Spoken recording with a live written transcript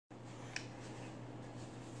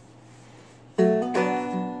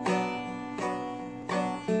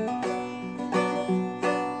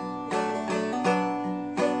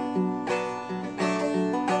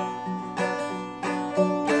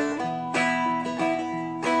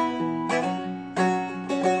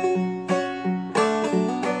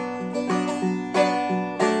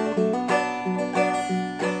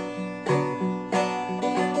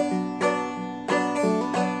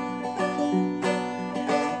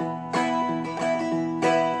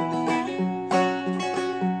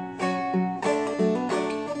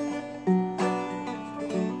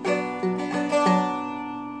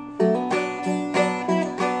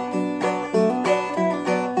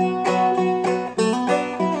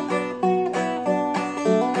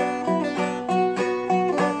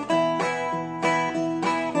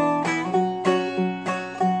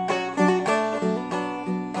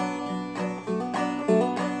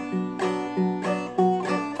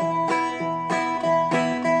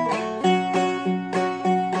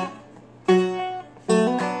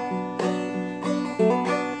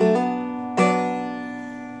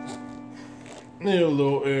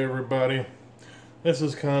This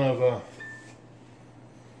is kind of a...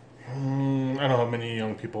 I don't have many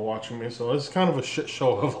young people watching me, so it's kind of a shit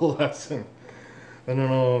show of a lesson. I don't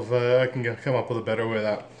know if I can come up with a better way of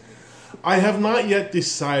that. I have not yet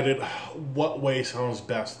decided what way sounds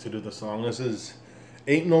best to do the song. This is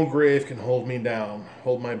Ain't No Grave Can Hold Me Down,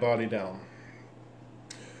 Hold My Body Down.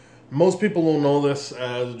 Most people will know this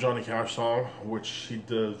as a Johnny Cash song, which he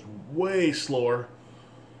does way slower.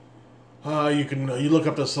 You look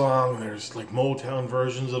up the song. There's like Motown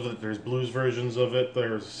versions of it. There's blues versions of it.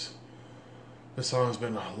 This song's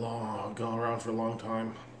been gone around for a long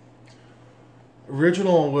time.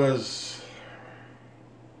 Original was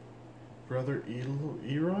Brother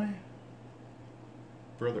Eroy,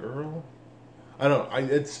 Brother Earl. I don't know.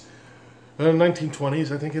 It's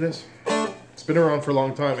 1920s, I think it is. It's been around for a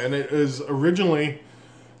long time, and it is originally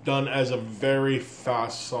done as a very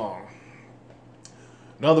fast song.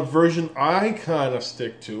 Now the version I kind of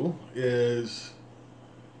stick to is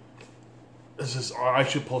I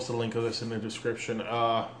should post a link of this in the description.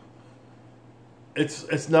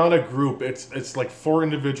 It's not a group. It's like 4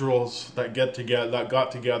 individuals that got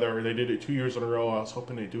together. They did it 2 years in a row. I was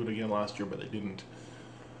hoping they'd do it again last year, but they didn't.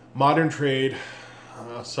 Modern Trade,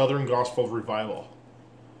 Southern Gospel Revival.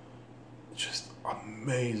 Just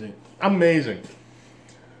amazing, amazing.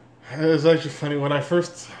 It was actually funny when I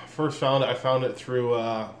first found it. I found it through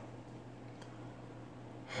what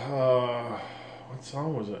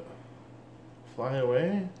song was it? Fly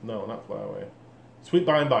Away? No, not Fly Away. Sweet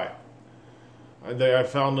By and By. I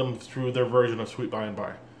found them through their version of Sweet By and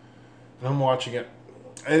By, and I'm watching it.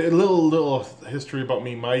 A little history about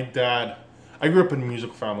me. My dad. I grew up in a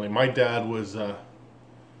musical family. My dad was an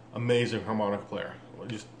amazing harmonica player.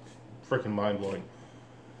 Just freaking mind-blowing.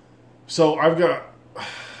 So I've got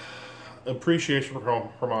appreciation for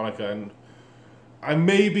harmonica, and I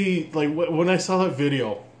maybe, like, when I saw that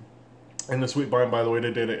video in the Sweet By and By, the way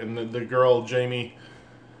they did it, and the girl, Jamie,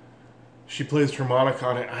 she plays harmonica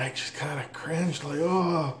on it, I just kind of cringed, like,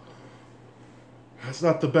 oh, that's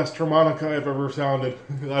not the best harmonica I've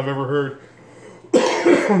ever heard.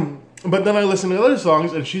 But then I listened to other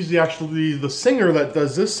songs, and she's actually the singer that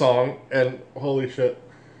does this song, and holy shit,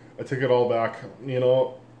 I took it all back. You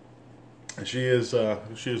know, she is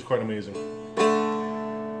quite amazing.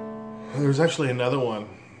 There's actually another one.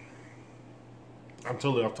 I'm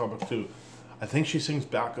totally off topic too. I think she sings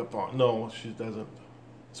backup on. No, she doesn't.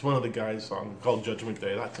 It's one of the guys' songs called Judgment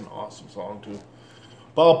Day. That's an awesome song too.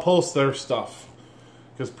 But I'll post their stuff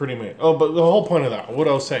because it's pretty amazing. Oh, but the whole point of that, what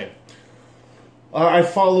I was saying. I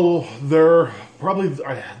follow their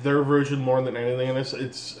version more than anything in this.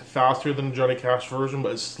 It's faster than the Johnny Cash version,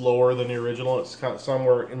 but it's slower than the original. It's kind of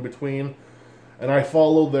somewhere in between. And I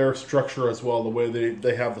follow their structure as well, the way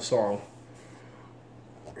they have the song.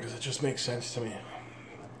 Because it just makes sense to me.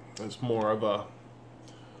 It's more of a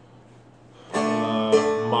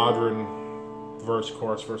modern verse,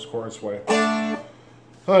 chorus way.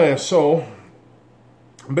 Okay, so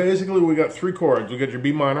basically, we got 3 chords. We got your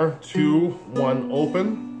B minor, 2, 1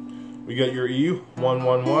 open. We got your E, 1,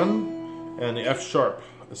 1, 1, and the F sharp.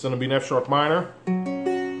 It's going to be an F sharp minor,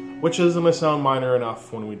 which isn't going to sound minor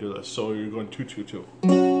enough when we do this. So you're going 2, 2, 2.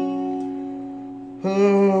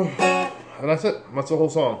 And that's it. That's the whole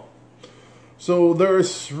song. So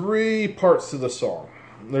there's 3 parts to the song.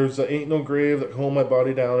 There's the Ain't No Grave That Hold My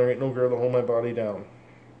Body Down, or Ain't No Grave That Hold My Body Down.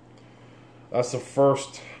 That's the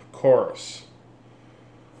first chorus.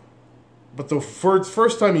 But the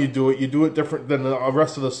first time you do it different than the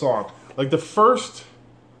rest of the song. Like the first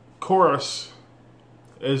chorus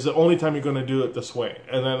is the only time you're going to do it this way.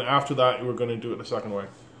 And then after that, we're going to do it the second way.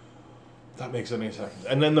 If that makes any sense.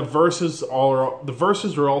 And then the verses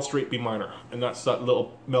are all straight B minor. And that's that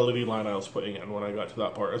little melody line I was putting in when I got to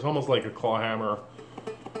that part. It's almost like a claw hammer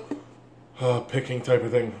picking type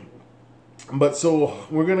of thing. But so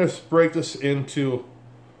we're going to break this into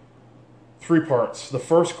 3 parts. The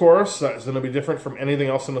first chorus, that's going to be different from anything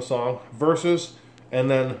else in the song. Verses, and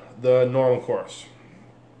then the normal chorus.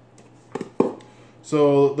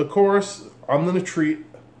 So the chorus, I'm going to treat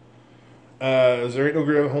as there ain't no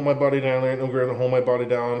grave that hold my body down, there ain't no grave that hold my body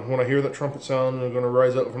down. When I hear that trumpet sound, I'm going to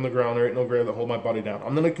rise up from the ground, there ain't no grave that hold my body down.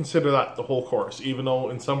 I'm going to consider that the whole chorus, even though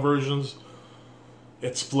in some versions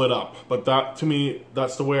it's split up. But that, to me,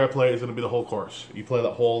 that's the way I play it, is going to be the whole chorus. You play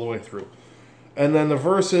that whole the way through. And then the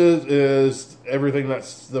verses is everything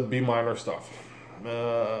that's the B minor stuff.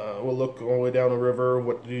 We'll look all the way down the river.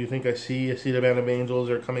 What do you think I see? I see the band of angels.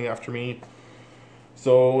 They're coming after me.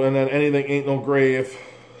 So, and then anything ain't no grave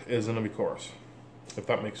is going to be chorus, if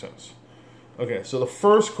that makes sense. Okay, so the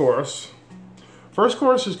first chorus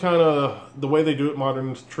is kind of the way they do it.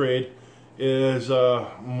 Modern Trade is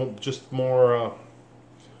just more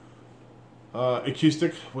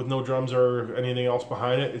acoustic with no drums or anything else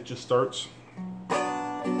behind it. It just starts.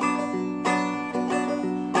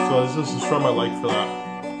 So this is the strum I like for that.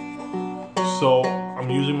 So I'm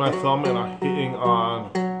using my thumb and I'm hitting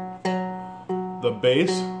on the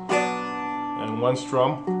bass and one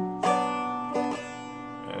strum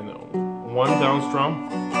and one down strum,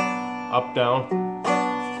 up down.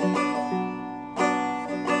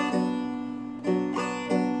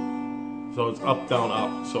 So it's up down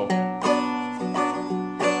up. So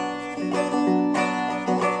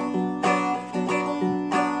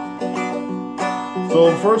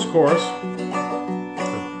the first chorus,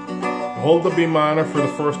 hold the B minor for the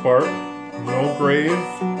first part, no grave,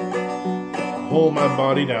 hold my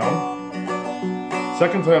body down.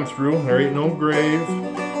 Second time through, there ain't no grave,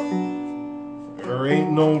 there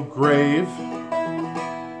ain't no grave.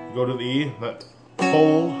 Go to the E, that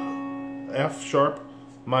hold, F sharp,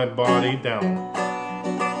 my body down.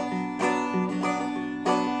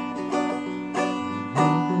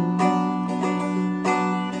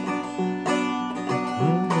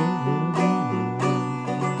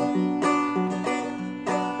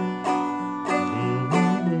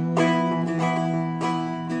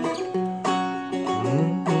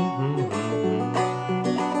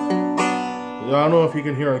 I don't know if you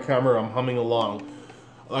can hear on camera, I'm humming along.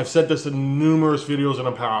 I've said this in numerous videos in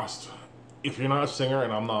the past. If you're not a singer,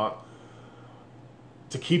 and I'm not,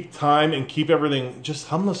 to keep time and keep everything, just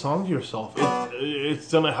hum the song to yourself.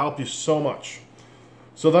 It's gonna help you so much.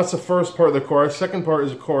 So that's the first part of the chorus. Second part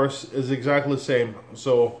is the chorus, is exactly the same.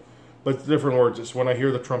 So, but different words. It's when I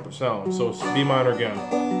hear the trumpet sound. So it's B minor again.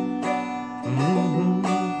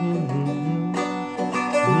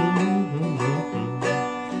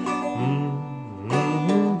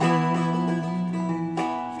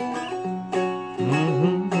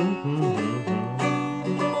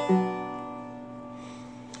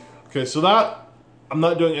 Okay, so that, I'm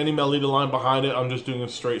not doing any melody line behind it, I'm just doing a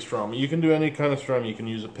straight strum. You can do any kind of strum, you can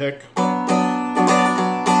use a pick.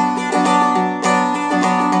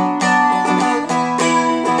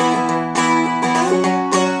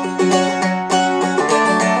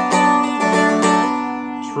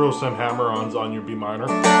 Throw some hammer-ons on your B minor.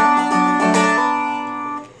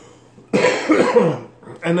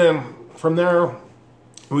 And then, from there,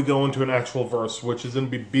 we go into an actual verse, which is going to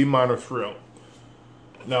be B minor throughout.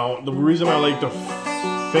 Now, the reason I like the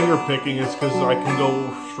finger picking is because I can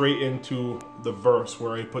go straight into the verse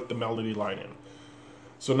where I put the melody line in.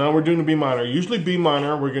 So now we're doing the B minor. Usually B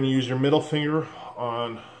minor, we're going to use your middle finger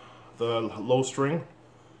on the low string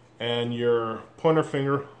and your pointer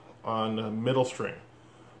finger on the middle string.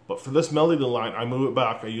 But for this melody line, I move it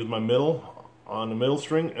back. I use my middle on the middle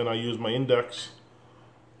string and I use my index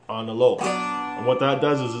on the low. And what that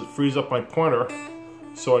does is it frees up my pointer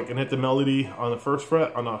so I can hit the melody on the first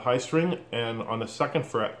fret on the high string and on the second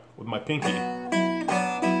fret with my pinky. And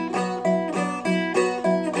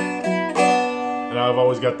I've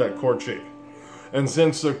always got that chord shape. And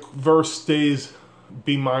since the verse stays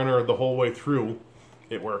B minor the whole way through,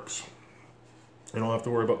 it works. You don't have to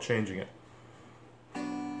worry about changing it.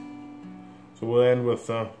 So we'll end with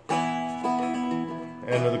the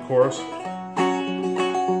end of the chorus.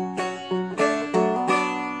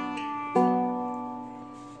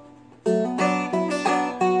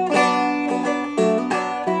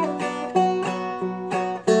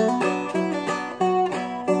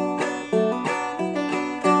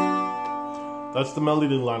 That's the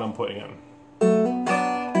melody line I'm putting in.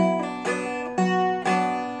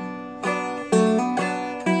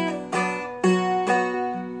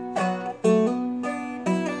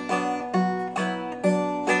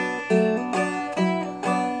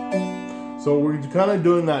 So we're kind of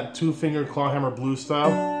doing that two-finger clawhammer blues style.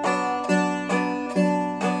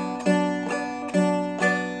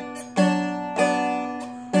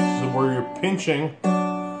 So where you're pinching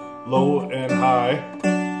low and high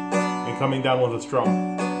and coming down with a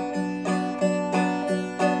strum.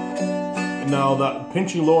 Now that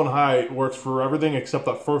pinching low and high works for everything except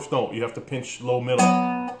that first note. You have to pinch low middle.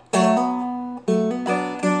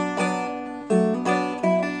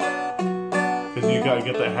 Because you got to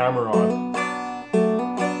get that hammer on.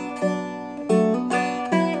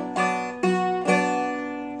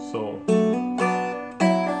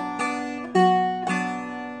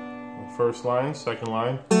 First line, second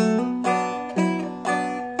line.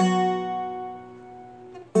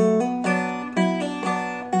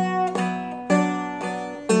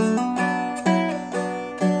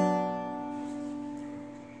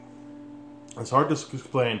 It's hard to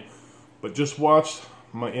explain, but just watch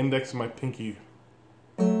my index and my pinky.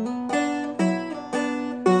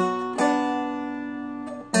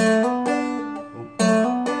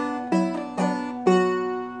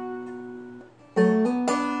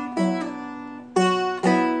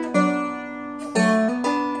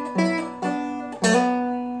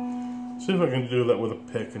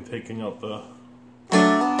 taking out the...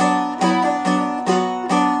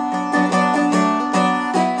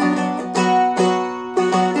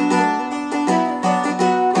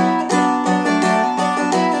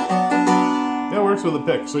 That works with a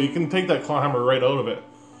pick, so you can take that claw hammer right out of it.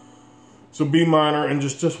 So B minor, and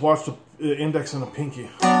just watch the index and the pinky.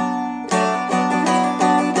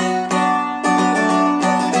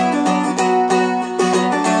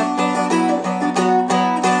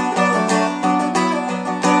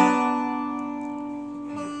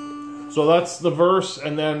 So that's the verse,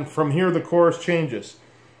 and then from here the chorus changes.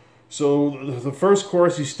 So the first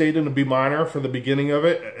chorus you stayed in the B minor for the beginning of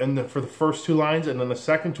it, and for the first 2 lines, and then the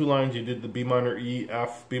second 2 lines you did the B minor, E,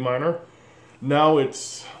 F, B minor. Now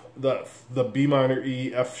it's the B minor,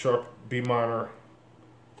 E, F sharp, B minor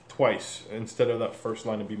twice instead of that first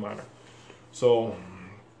line of B minor. So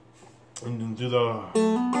and do the...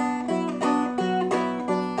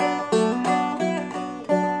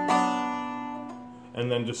 And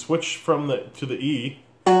then to switch from to the E,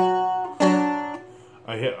 I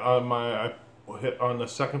hit on the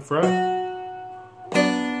 2nd fret.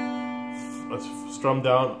 Let's strum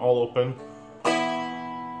down, all open,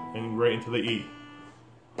 and right into the E.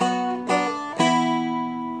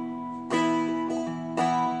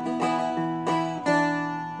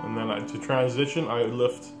 And then to transition, I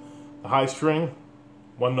lift the high string,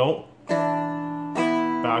 1 note,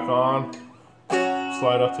 back on,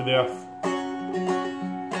 slide up to the F.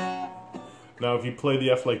 Now if you play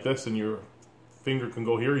the F like this and your finger can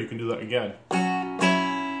go here, you can do that again.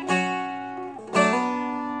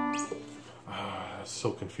 It's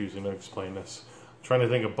so confusing to explain this. I'm trying to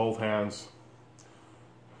think of both hands.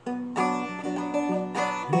 Ain't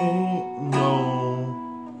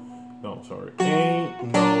no, sorry.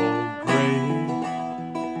 Ain't no grave.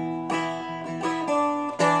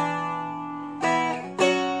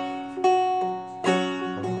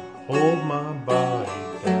 Hold my body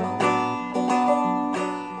down.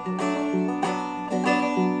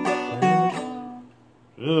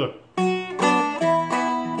 Ugh.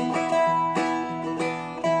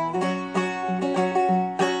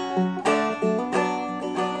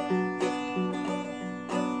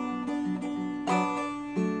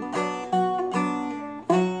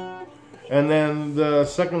 And then the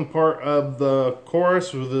second part of the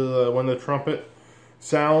chorus, with when the trumpet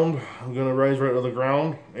sound, I'm gonna rise right to the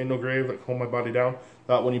ground. Ain't no grave that hold my body down.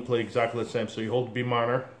 That one you play exactly the same. So you hold B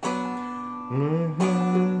minor.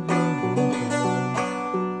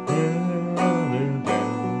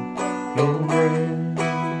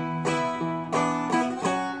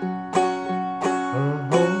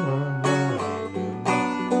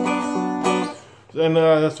 And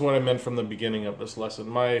that's what I meant from the beginning of this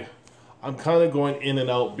lesson. I'm kind of going in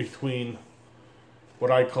and out between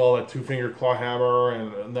what I call a 2-finger claw hammer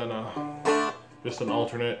and then just an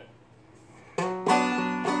alternate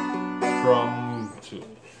drum.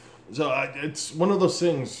 So it's one of those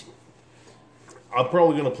things. I'm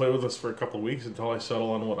probably going to play with this for a couple of weeks until I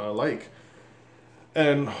settle on what I like.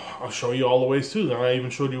 And I'll show you all the ways too. And I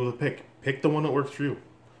even showed you with a pick. Pick the one that works for you.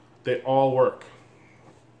 They all work.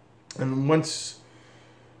 And once...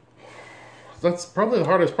 That's probably the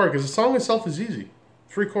hardest part, because the song itself is easy.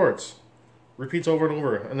 3 chords. Repeats over and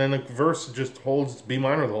over. And then the verse just holds B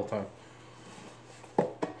minor the whole time.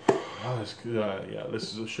 Yeah,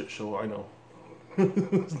 this is a shit show, I know.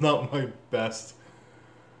 It's not my best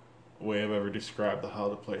way I've ever described how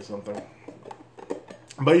to play something.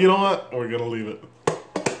 But you know what? We're going to leave it.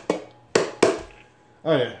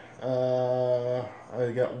 Okay.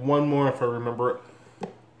 I got one more if I remember it.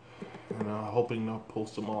 And hoping to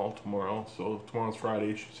post them all tomorrow. So tomorrow's Friday,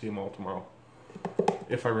 you should see them all tomorrow.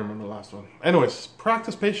 If I remember the last one. Anyways,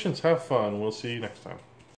 practice patience, have fun. We'll see you next time.